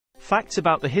Facts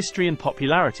about the history and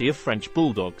popularity of French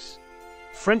Bulldogs.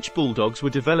 French Bulldogs were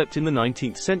developed in the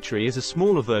 19th century as a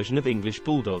smaller version of English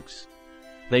Bulldogs.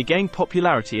 They gained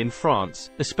popularity in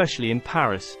France, especially in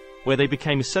Paris, where they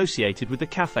became associated with the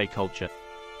café culture.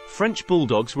 French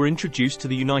Bulldogs were introduced to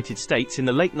the United States in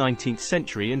the late 19th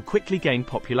century and quickly gained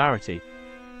popularity.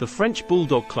 The French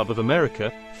Bulldog Club of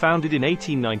America, founded in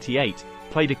 1898,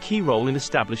 played a key role in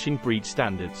establishing breed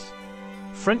standards.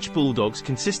 French Bulldogs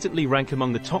consistently rank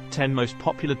among the top 10 most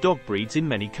popular dog breeds in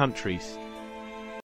many countries.